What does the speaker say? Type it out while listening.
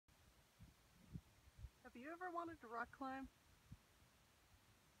you ever wanted to rock climb?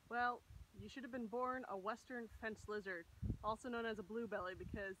 Well, you should have been born a western fence lizard, also known as a blue belly,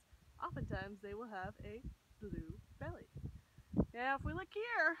 because oftentimes they will have a blue belly. Now, if we look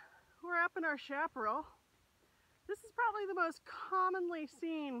here, we're up in our chaparral. This is probably the most commonly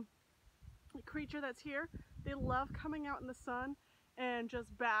seen creature that's here. They love coming out in the sun and just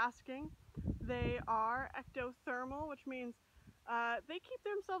basking. They are ectothermal, which means they keep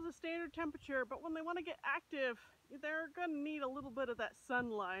themselves a standard temperature, but when they want to get active, they're going to need a little bit of that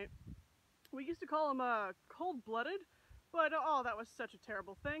sunlight. We used to call them cold-blooded, but oh, that was such a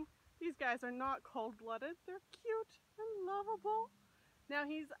terrible thing. These guys are not cold-blooded. They're cute and lovable. Now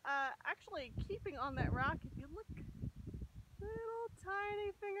he's actually keeping on that rock. If you look, little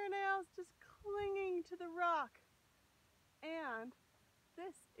tiny fingernails just clinging to the rock. And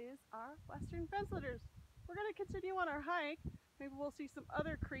this is our western fence lizards. We're going to continue on our hike. Maybe we'll see some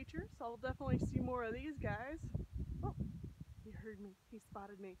other creatures. I'll definitely see more of these guys. Oh, he heard me. He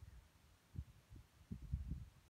spotted me.